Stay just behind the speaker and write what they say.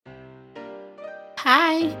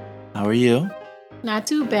Hi, How are you? not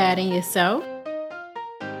too bad in yourself.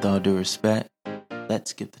 With all due respect,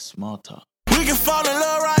 let's get the small talk. We can fall in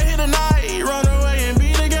love right here tonight. Run away and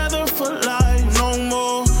be together for life. No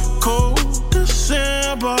more cold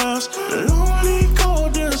Decembers. Lonely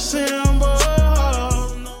cold December.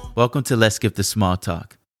 Welcome to Let's Skip the Small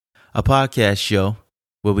Talk, a podcast show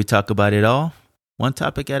where we talk about it all, one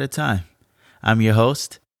topic at a time. I'm your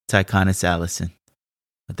host, Tyconis Allison.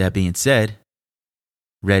 With that being said,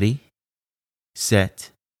 ready,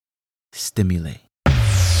 set, stimulate.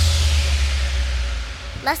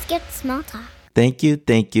 Let's get small talk. Thank you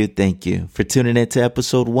for tuning in to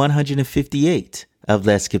episode 158 of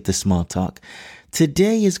Let's Skip the Small Talk.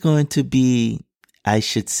 Today is going to be, I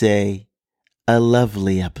should say, a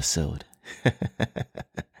lovely episode.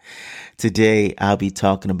 Today, I'll be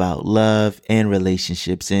talking about love and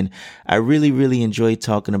relationships, and I really enjoy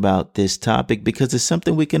talking about this topic because it's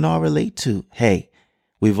something we can all relate to. Hey,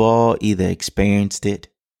 we've all either experienced it,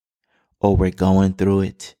 or we're going through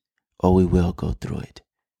it, or we will go through it.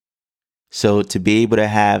 So to be able to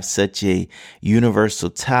have such a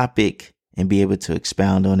universal topic and be able to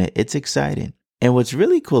expound on it, it's exciting. And what's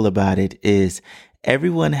really cool about it is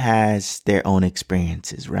everyone has their own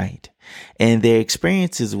experiences, right? And their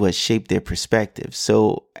experiences what shape their perspective.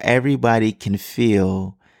 So everybody can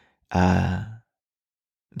feel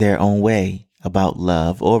their own way about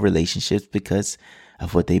love or relationships because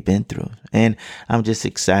of what they've been through. And I'm just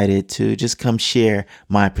excited to just come share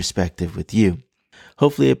my perspective with you.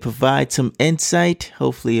 Hopefully it provides some insight.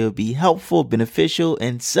 Hopefully it'll be helpful, beneficial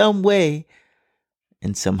in some way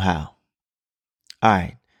and somehow. All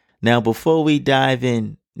right. Now, before we dive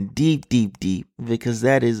in deep, because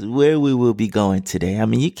that is where we will be going today. I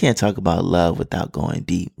mean, you can't talk about love without going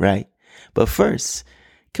deep, right? But first,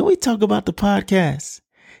 can we talk about the podcast?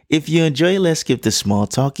 If you enjoy Let's Skip the Small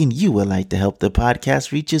Talk and you would like to help the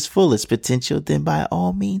podcast reach its fullest potential, then by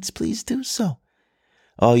all means, please do so.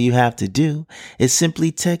 All you have to do is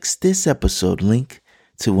simply text this episode link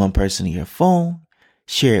to one person on your phone,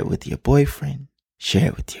 share it with your boyfriend, share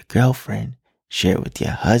it with your girlfriend, share it with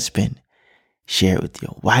your husband, share it with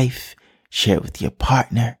your wife, share it with your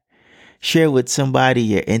partner, share it with somebody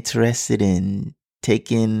you're interested in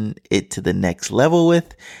taking it to the next level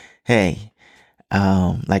with. Hey,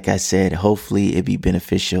 like I said, hopefully it'd be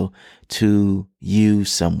beneficial to you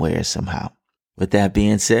somewhere, somehow. With that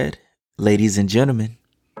being said, ladies and gentlemen,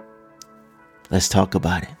 let's talk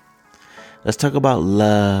about it. Let's talk about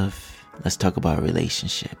love. Let's talk about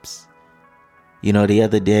relationships. You know, the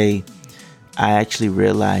other day, I actually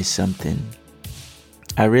realized something.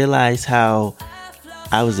 I realized how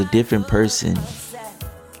I was a different person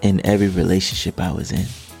in every relationship I was in.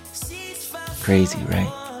 Crazy,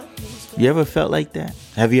 right? You ever felt like that?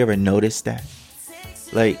 Have you ever noticed that?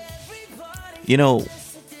 Like, you know,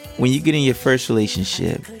 when you get in your first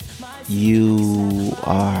relationship, you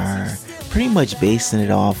are pretty much basing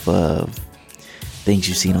it off of things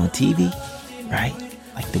you've seen on TV, right?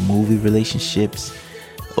 Like the movie relationships.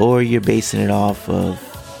 Or you're basing it off of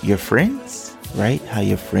your friends, right? How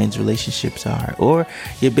your friends' relationships are. Or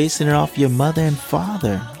you're basing it off your mother and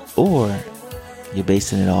father. Or you're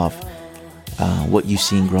basing it off what you've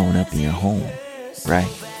seen growing up in your home,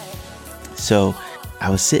 right? So I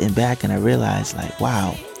was sitting back and I realized, like,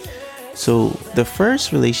 wow. So the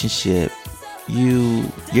first relationship, you're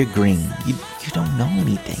green. You don't know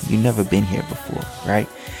anything. You've never been here before, right?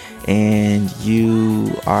 And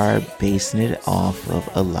you are basing it off of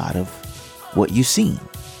a lot of what you've seen.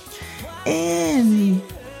 And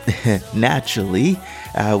naturally,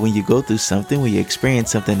 when you go through something, when you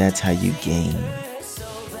experience something, that's how you gain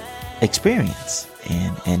experience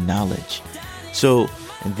and knowledge. So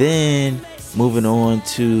then moving on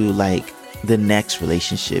to like the next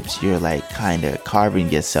relationships, you're like kind of carving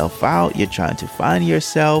yourself out. You're trying to find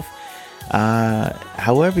yourself.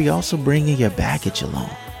 However, you're also bringing your baggage along.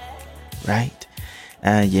 Right?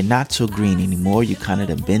 You're not so green anymore. You kind of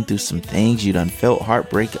done been through some things. You done felt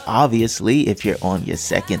heartbreak, obviously, if you're on your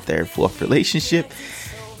second, third, fourth relationship.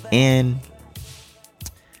 And,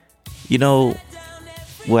 you know,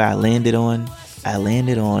 where I landed on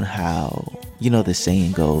how, you know, the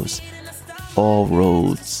saying goes, all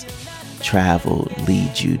roads traveled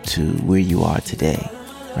lead you to where you are today,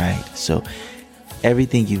 right? So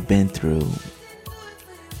everything you've been through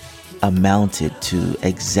amounted to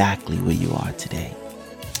exactly where you are today.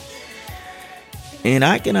 And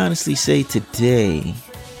I can honestly say today,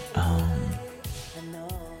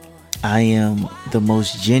 I am the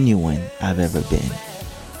most genuine I've ever been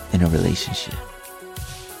in a relationship,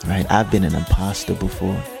 right? I've been an imposter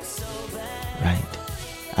before, right?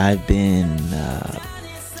 I've been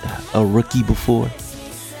a rookie before.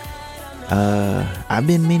 I've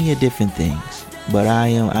been many different things, but I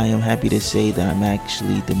am happy to say that I'm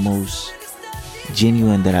actually the most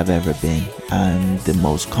genuine that I've ever been. I'm the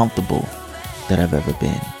most comfortable that I've ever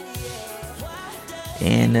been.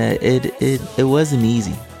 And it wasn't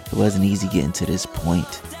easy. It wasn't easy getting to this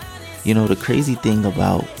point. You know, the crazy thing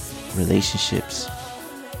about relationships,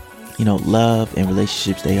 you know, love and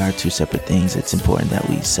relationships, they are two separate things. It's important that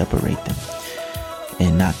we separate them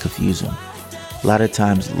and not confuse them. A lot of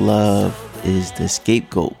times love is the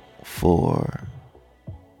scapegoat for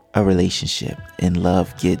a relationship, and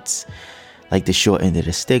love gets like the short end of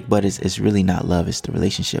the stick, but it's really not love, it's the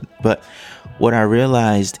relationship. But what I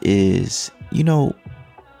realized is, you know,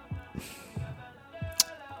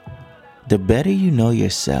 the better you know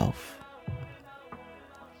yourself,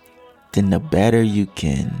 then the better you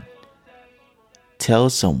can tell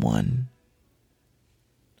someone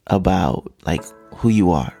about like who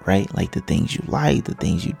you are, right? Like the things you like, the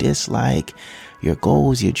things you dislike, your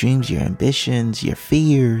goals, your dreams, your ambitions, your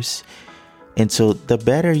fears. And so the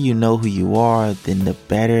better you know who you are, then the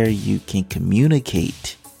better you can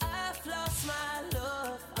communicate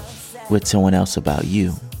with someone else about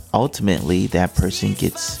you. Ultimately, that person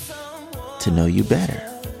gets to know you better,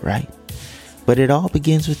 right? But it all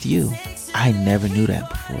begins with you. I never knew that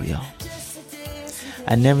before, y'all.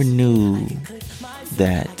 I never knew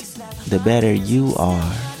that the better you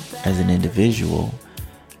are as an individual,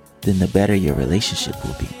 then the better your relationship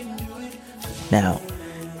will be. Now,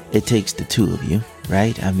 it takes the two of you,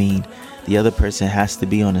 right? I mean, the other person has to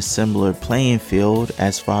be on a similar playing field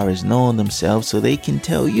as far as knowing themselves, so they can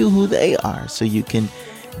tell you who they are, so you can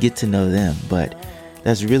get to know them. But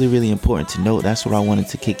that's really, really important to note. That's what I wanted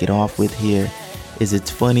to kick it off with here. Is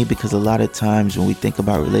it's funny because a lot of times when we think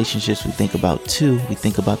about relationships, we think about two, we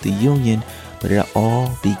think about the union, but it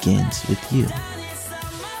all begins with you.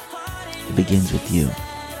 It begins with you.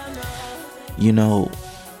 You know,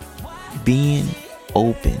 being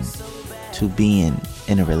open to being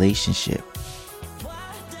in a relationship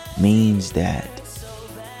means that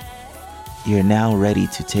you're now ready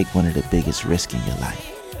to take one of the biggest risks in your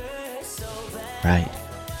life, right?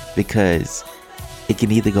 Because it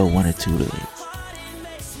can either go one or two ways,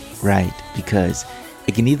 right? Because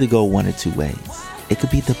it can either go one or two ways. It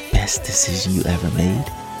could be the best decision you ever made,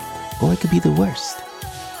 or it could be the worst.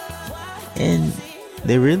 And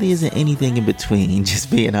there really isn't anything in between, just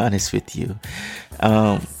being honest with you.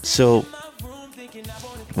 So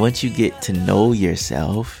once you get to know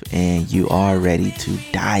yourself and you are ready to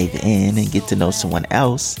dive in and get to know someone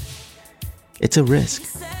else, it's a risk.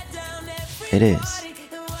 It is.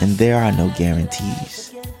 And there are no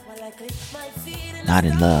guarantees. Not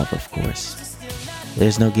in love, of course.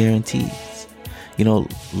 There's no guarantees. You know,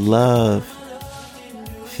 love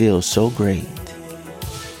feels so great,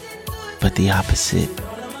 but the opposite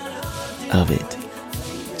of it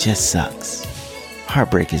just sucks.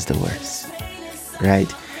 Heartbreak is the worst,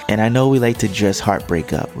 right? And I know we like to dress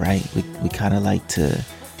heartbreak up, right? We kind of like to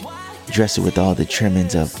dress it with all the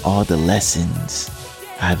trimmings of all the lessons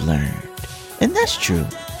I've learned. And that's true.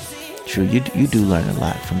 True, you do learn a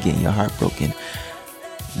lot from getting your heart broken.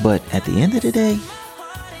 But at the end of the day,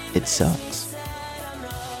 it sucks.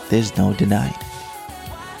 There's no denying.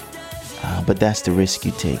 But that's the risk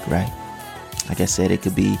you take, right? Like I said, it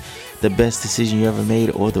could be the best decision you ever made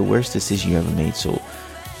or the worst decision you ever made. So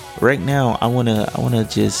right now, I wanna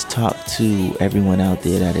just talk to everyone out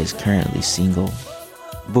there that is currently single.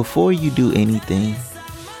 Before you do anything,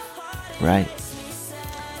 right?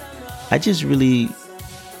 I just really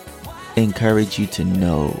encourage you to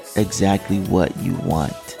know exactly what you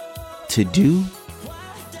want to do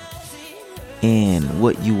and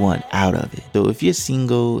what you want out of it. So if you're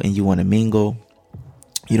single and you want to mingle,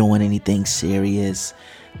 you don't want anything serious,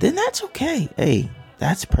 then that's okay. Hey,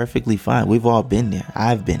 that's perfectly fine. We've all been there.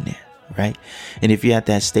 I've been there, right? And if you're at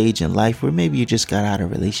that stage in life where maybe you just got out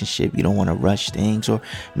of a relationship, you don't want to rush things, or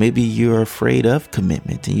maybe you're afraid of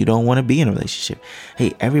commitment and you don't want to be in a relationship.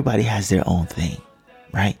 Hey, everybody has their own thing,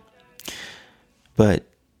 right? But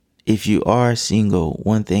if you are single,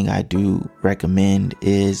 one thing I do recommend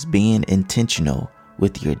is being intentional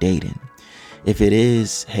with your dating. If it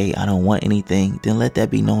is, hey, I don't want anything, then let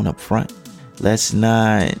that be known up front. Let's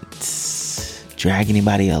not drag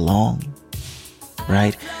anybody along,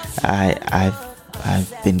 right?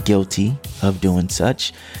 I've been guilty of doing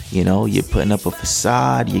such. You know, you're putting up a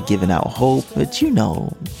facade, you're giving out hope, but you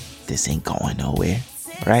know this ain't going nowhere,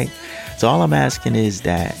 right? So all I'm asking is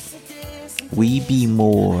that we be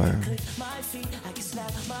more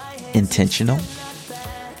intentional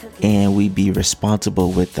and we be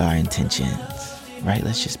responsible with our intentions, right?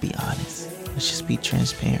 Let's just be honest. Let's just be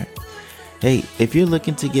transparent. Hey, if you're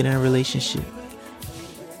looking to get in a relationship,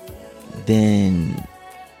 then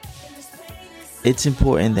it's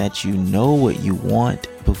important that you know what you want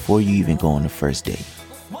before you even go on the first date.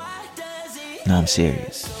 No, I'm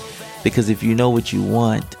serious. Because if you know what you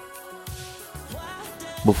want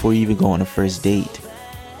before you even go on the first date,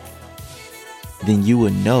 then you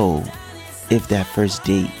will know if that first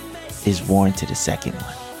date is warranted a second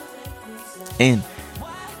one. And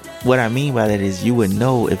what I mean by that is you would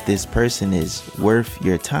know if this person is worth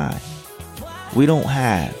your time. We don't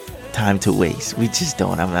have time to waste. We just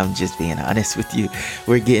don't. I'm just being honest with you.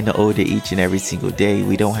 We're getting older each and every single day.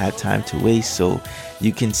 We don't have time to waste, so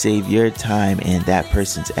you can save your time and that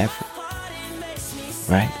person's effort,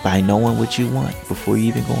 right? By knowing what you want before you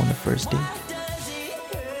even go on the first date.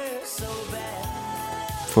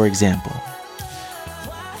 For example,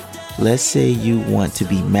 let's say you want to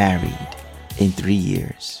be married in 3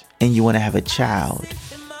 years and you want to have a child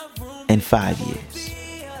in 5 years.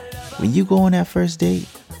 When you go on that first date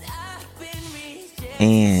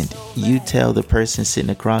and you tell the person sitting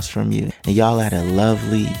across from you and y'all at a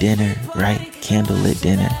lovely dinner, right? Candlelit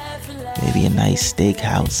dinner, maybe a nice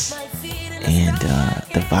steakhouse, and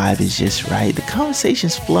the vibe is just right. The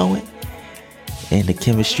conversation's flowing and the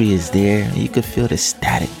chemistry is there. And you can feel the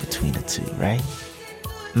static between the two, right?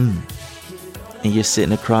 And you're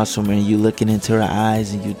sitting across from her and you're looking into her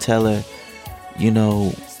eyes and you tell her, you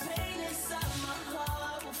know,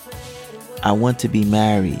 I want to be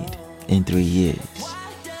married in 3 years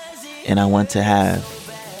and I want to have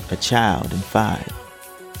a child in 5.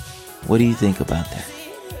 What do you think about that?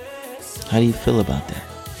 How do you feel about that?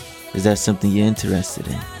 Is that something you're interested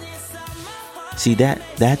in? See,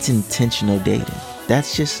 that's intentional dating.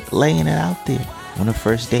 That's just laying it out there on a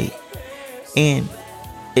first date. And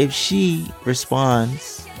if she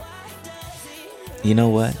responds, you know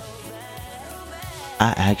what?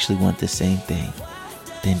 I actually want the same thing.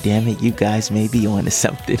 Then damn it, you guys may be on to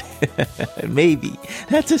something. Maybe.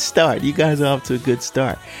 That's a start. You guys are off to a good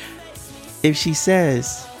start. If she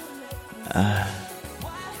says,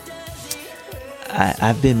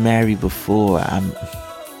 I've been married before.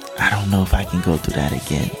 I don't know if I can go through that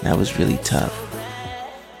again. That was really tough.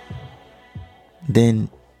 Then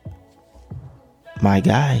my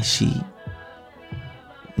guy,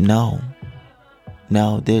 no,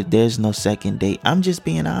 there's no second date. I'm just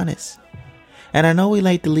being honest. And I know we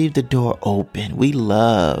like to leave the door open. We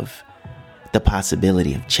love the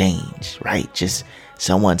possibility of change, right? Just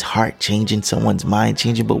someone's heart changing, someone's mind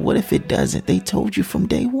changing. But what if it doesn't? They told you from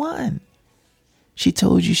day one. She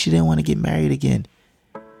told you she didn't want to get married again.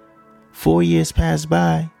 4 years passed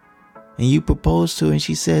by and you proposed to her and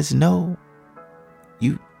she says no.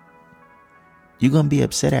 You gonna be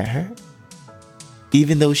upset at her?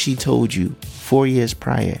 Even though she told you 4 years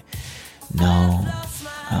prior, no,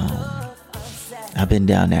 I've been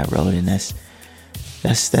down that road and that's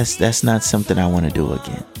not something I want to do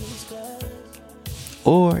again.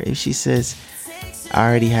 Or if she says, I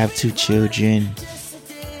already have 2 children,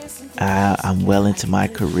 I'm well into my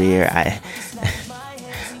career, I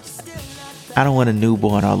don't want a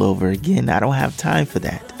newborn all over again. I don't have time for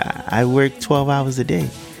that. I work 12 hours a day.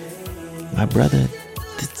 My brother,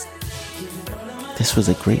 this was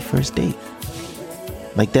a great first date.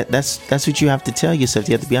 Like that's what you have to tell yourself.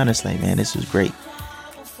 You have to be honest, like, man, this was great.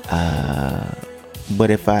 But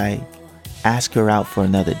if I ask her out for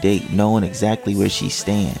another date, knowing exactly where she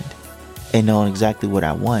stands and knowing exactly what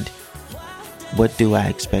I want, what do I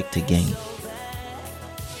expect to gain?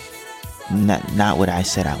 Not what I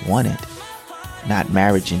said I wanted. Not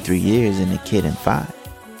marriage in 3 years and a kid in 5.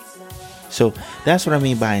 So that's what I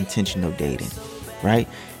mean by intentional dating, right?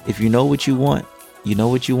 If you know what you want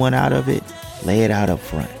out of it, lay it out up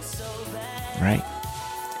front, right?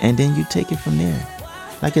 And then you take it from there.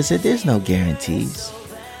 Like I said, there's no guarantees,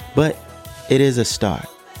 but it is a start,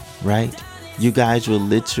 right? You guys will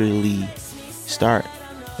literally start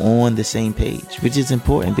on the same page, which is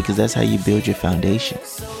important because that's how you build your foundation.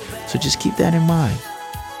 So just keep that in mind.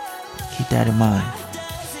 Keep that in mind.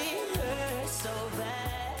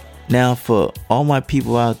 Now, for all my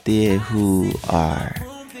people out there who are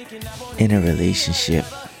in a relationship,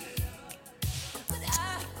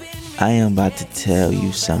 I am about to tell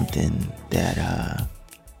you something that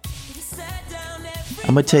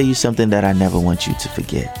I'm going to tell you something that I never want you to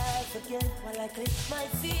forget.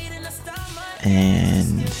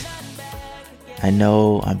 And I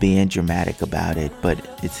know I'm being dramatic about it, but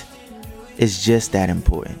it's just that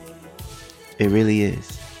important. It really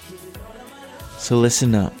is. So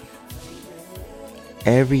listen up.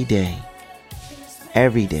 Every day,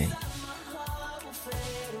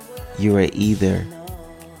 you are either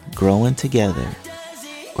growing together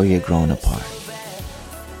or you're growing apart.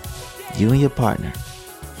 You and your partner,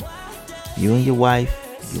 you and your wife,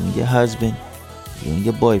 you and your husband, you and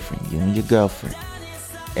your boyfriend, you and your girlfriend.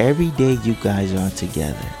 Every day you guys are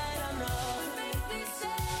together,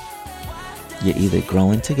 you're either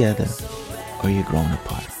growing together or you're growing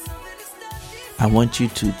apart. I want you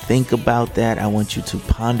to think about that. I want you to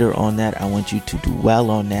ponder on that. I want you to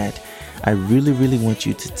dwell on that. I really, really want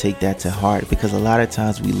you to take that to heart, because a lot of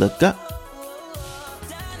times we look up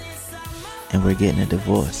and we're getting a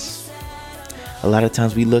divorce. A lot of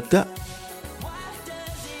times we look up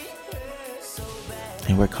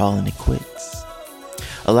and we're calling it quits.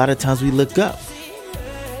 A lot of times we look up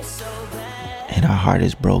and our heart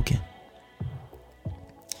is broken.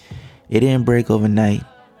 It didn't break overnight.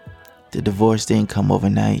 The divorce didn't come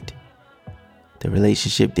overnight. The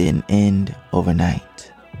relationship didn't end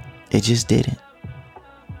overnight. It just didn't.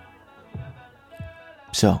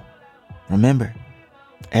 So, remember,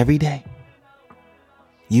 every day,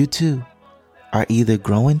 you two are either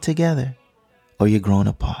growing together or you're growing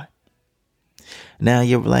apart. Now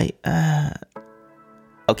you're like,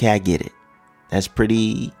 okay, I get it. That's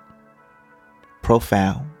pretty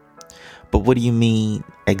profound. But what do you mean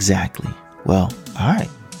exactly? Well, all right.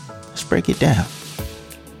 Let's break it down.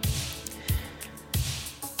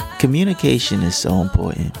 Communication is so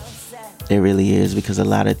important. It really is, because a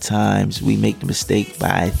lot of times we make the mistake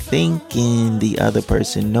by thinking the other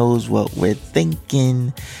person knows what we're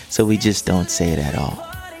thinking, so we just don't say it at all.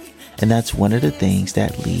 And that's one of the things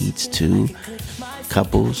that leads to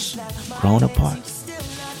couples growing apart.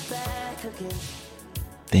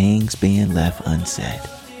 Things being left unsaid.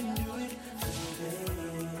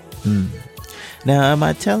 Now, am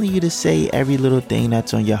I telling you to say every little thing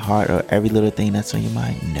that's on your heart or every little thing that's on your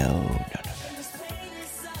mind? No.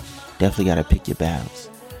 Definitely got to pick your battles.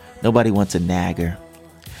 Nobody wants a nagger.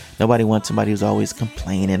 Nobody wants somebody who's always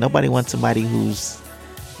complaining. Nobody wants somebody who's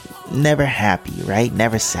never happy, right?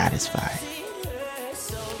 Never satisfied.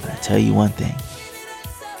 But I tell you one thing.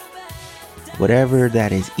 Whatever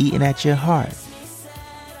that is eating at your heart,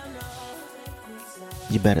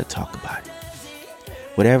 you better talk about it.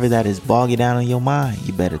 Whatever that is bogging down on your mind,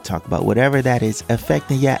 you better talk about it. Whatever that is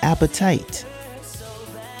affecting your appetite,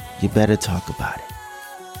 you better talk about it.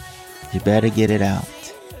 You better get it out.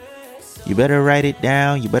 You better write it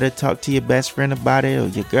down. You better talk to your best friend about it or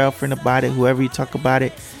your girlfriend about it, whoever you talk about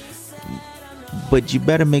it. But you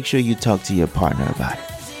better make sure you talk to your partner about it.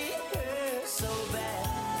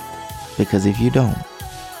 Because if you don't,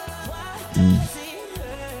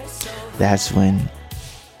 that's when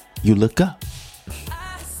you look up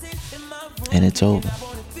and it's over.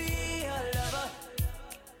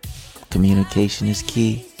 Communication is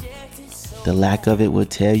key. The lack of it will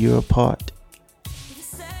tear you apart.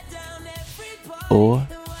 Or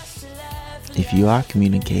if you are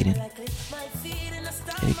communicating,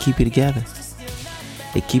 it'll keep you together.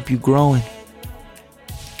 It'll keep you growing.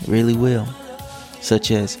 It really will. Such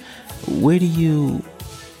as, where do you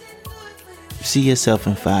see yourself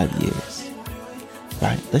in 5 years?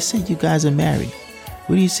 Right? Let's say you guys are married.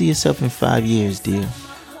 Where do you see yourself in 5 years, dear?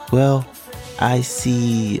 Well, I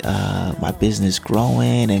see my business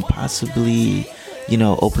growing and possibly,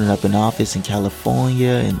 opening up an office in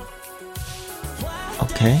California. And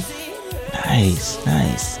okay, nice.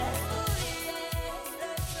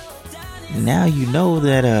 Now you know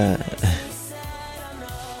that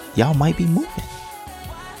y'all might be moving.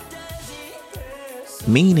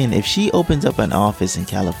 Meaning, if she opens up an office in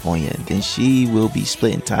California, then she will be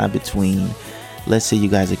splitting time between, let's say you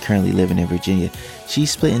guys are currently living in Virginia.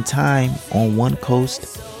 She's splitting time on one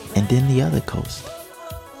coast and then the other coast.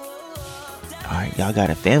 All right, y'all got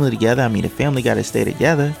a family together. I mean, the family got to stay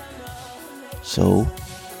together. So,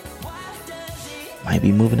 might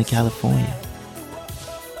be moving to California.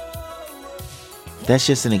 That's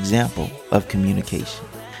just an example of communication.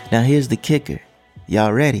 Now, here's the kicker.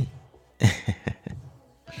 Y'all ready?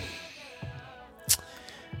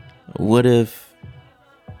 What if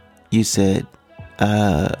you said,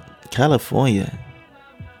 California?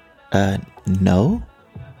 No.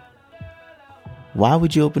 Why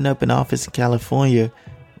would you open up an office in California?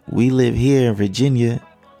 We live here in Virginia.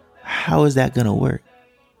 How is that going to work?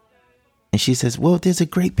 And she says, well, there's a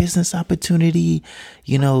great business opportunity,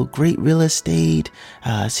 great real estate.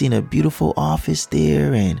 Seen a beautiful office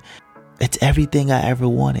there, and it's everything I ever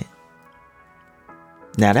wanted.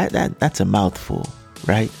 Now that's a mouthful,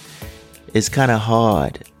 right? It's kind of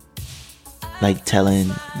hard, like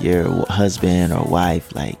telling your husband or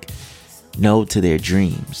wife, no to their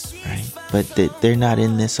dreams, right? But they're not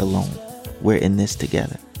in this alone. We're in this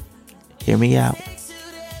together. Hear me out.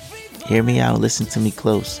 Hear me out. Listen to me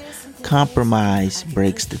close. Compromise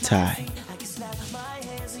breaks the tie.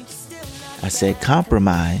 I said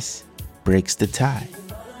compromise breaks the tie.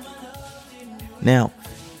 Now,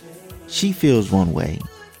 she feels one way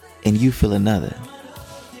and you feel another.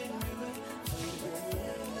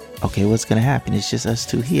 Okay, what's going to happen? It's just us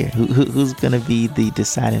two here. Who's going to be the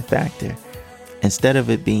deciding factor? Instead of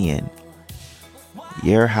it being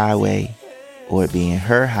your highway or it being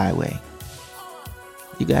her highway,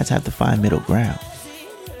 you guys have to find middle ground.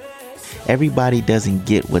 Everybody doesn't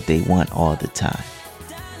get what they want all the time.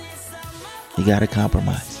 You got to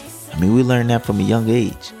compromise. I mean, we learned that from a young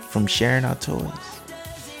age, from sharing our toys,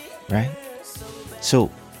 right?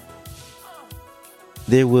 So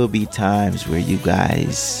there will be times where you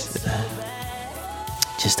guys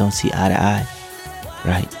just don't see eye to eye,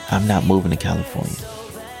 right? I'm not moving to California.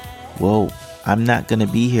 Whoa, I'm not going to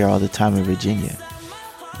be here all the time in Virginia.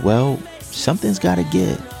 Well, something's got to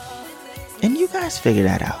give. And you guys figure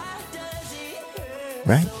that out,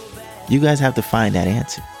 right? You guys have to find that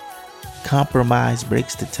answer. Compromise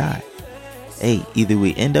breaks the tie. Hey, either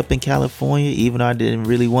we end up in California, even though I didn't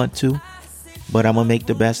really want to, but I'm going to make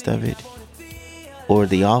the best of it. Or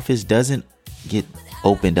the office doesn't get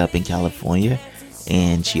opened up in California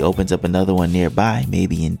and she opens up another one nearby,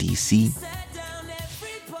 maybe in DC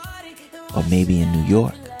or maybe in New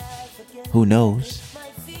York. Who knows?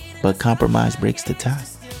 But compromise breaks the tie.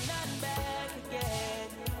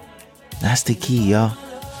 That's the key, y'all.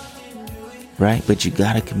 Right? But you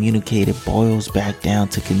gotta communicate. It boils back down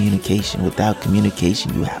to communication. Without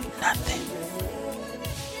communication, you have nothing.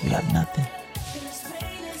 You have nothing.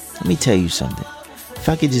 Let me tell you something. If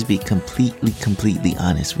I could just be completely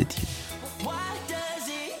honest with you.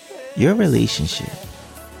 Your relationship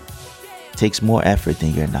takes more effort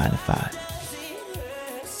than your 9 to 5.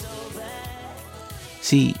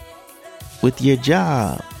 See, with your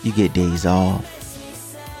job, you get days off.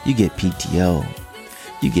 You get PTO.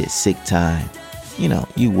 You get sick time. You know,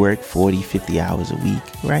 you work 40, 50 hours a week,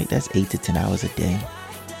 right? That's 8 to 10 hours a day.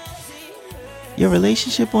 Your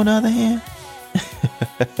relationship, on the other hand,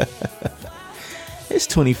 it's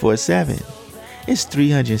 24/7. It's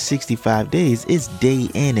 365 days. It's day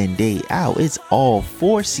in and day out. It's all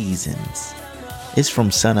 4 seasons. It's from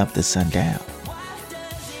sun up to sundown.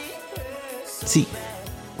 See,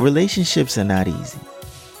 relationships are not easy.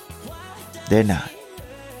 They're not.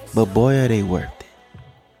 But boy, are they worth it.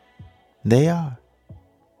 They are.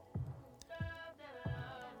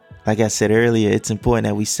 Like I said earlier, it's important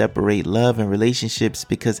that we separate love and relationships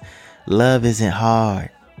because love isn't hard.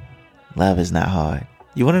 Love is not hard.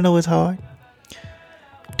 You want to know what's hard?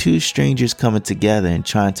 2 strangers coming together and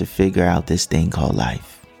trying to figure out this thing called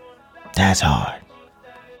life. That's hard.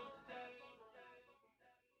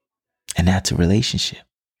 And that's a relationship.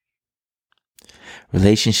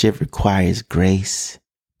 Relationship requires grace,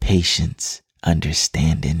 patience,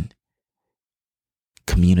 understanding,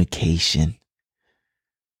 communication,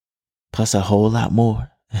 plus a whole lot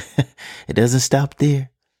more. It doesn't stop there.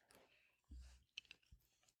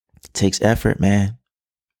 It takes effort, man.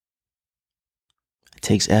 It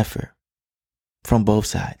takes effort from both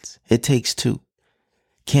sides. It takes 2.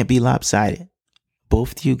 Can't be lopsided.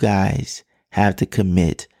 Both of you guys have to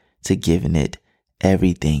commit to giving it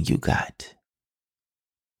everything you got.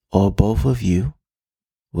 Or both of you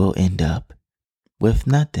will end up with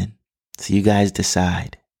nothing. So you guys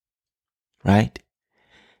decide, right?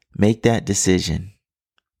 Make that decision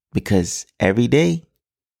because every day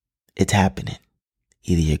it's happening.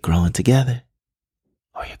 Either you're growing together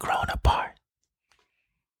or you're growing apart.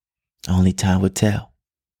 Only time will tell.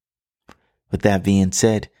 With that being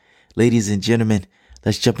said, ladies and gentlemen,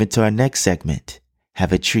 let's jump into our next segment.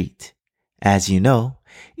 Have a treat. As you know,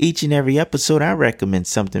 each and every episode, I recommend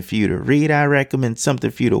something for you to read. I recommend something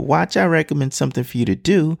for you to watch. I recommend something for you to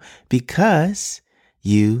do because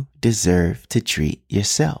you deserve to treat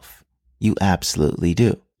yourself. You absolutely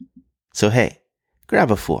do. So, hey, grab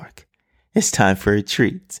a fork. It's time for a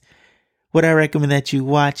treat. What I recommend that you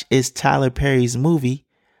watch is Tyler Perry's movie,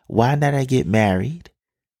 Why Did I Get Married?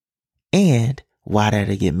 And Why Did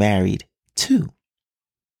I Get Married 2?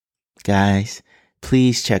 Guys,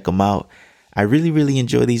 please check them out. I really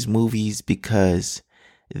enjoy these movies because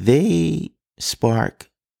they spark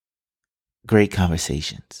great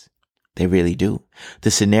conversations. They really do.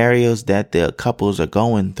 The scenarios that the couples are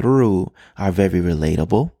going through are very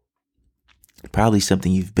relatable. Probably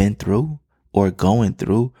something you've been through or going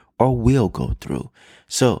through or will go through.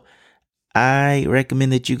 So I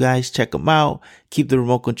recommend that you guys check them out. Keep the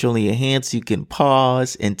remote control in your hands so you can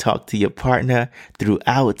pause and talk to your partner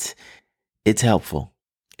throughout. It's helpful.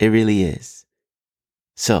 It really is.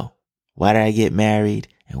 So, Why Did I Get Married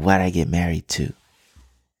and what I get married to.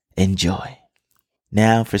 Enjoy.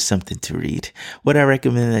 Now for something to read. What I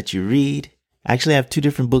recommend that you read, I actually have 2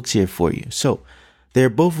 different books here for you. So they're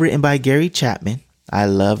both written by Gary Chapman. I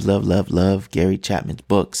love Gary Chapman's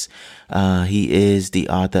books. He is the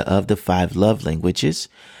author of The 5 Love Languages.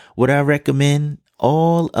 What I recommend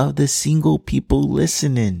all of the single people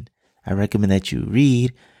listening, I recommend that you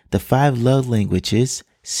read The 5 Love Languages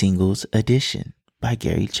Singles Edition by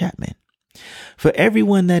Gary Chapman. For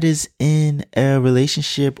everyone that is in a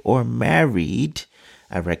relationship or married,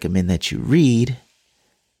 I recommend that you read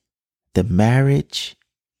The Marriage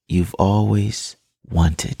You've Always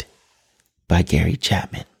Wanted by Gary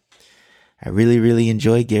Chapman. I really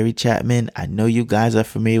enjoy Gary Chapman. I know you guys are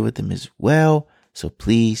familiar with him as well, so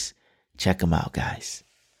please check him out, guys.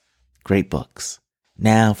 Great books.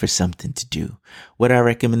 Now for something to do. What I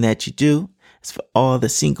recommend that you do is, for all the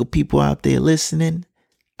single people out there listening,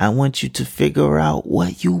 I want you to figure out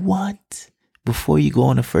what you want before you go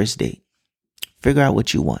on a first date. Figure out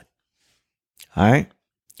what you want. All right?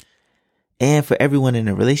 And for everyone in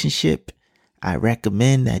a relationship, I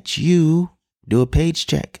recommend that you do a page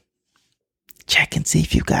check. Check and see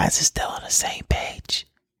if you guys are still on the same page.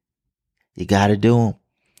 You got to do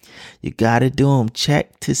them.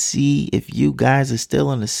 Check to see if you guys are still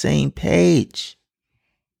on the same page.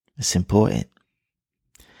 It's important.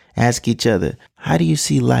 Ask each other, how do you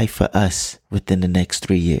see life for us within the next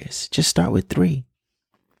 3 years? Just start with 3,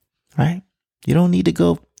 right? You don't need to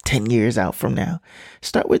go 10 years out from now.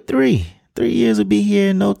 Start with 3. 3 years will be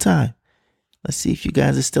here in no time. Let's see if you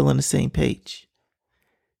guys are still on the same page.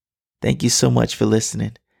 Thank you so much for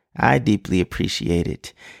listening. I deeply appreciate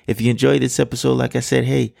it. If you enjoyed this episode, like I said,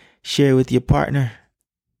 hey, share it with your partner.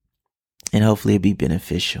 And hopefully it'll be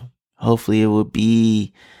beneficial. Hopefully it will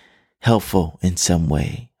be helpful in some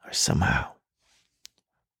way or somehow.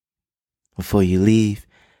 Before you leave,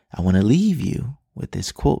 I want to leave you with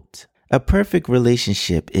this quote. A perfect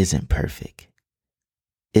relationship isn't perfect.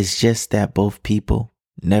 It's just that both people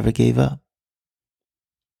never gave up.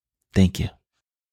 Thank you.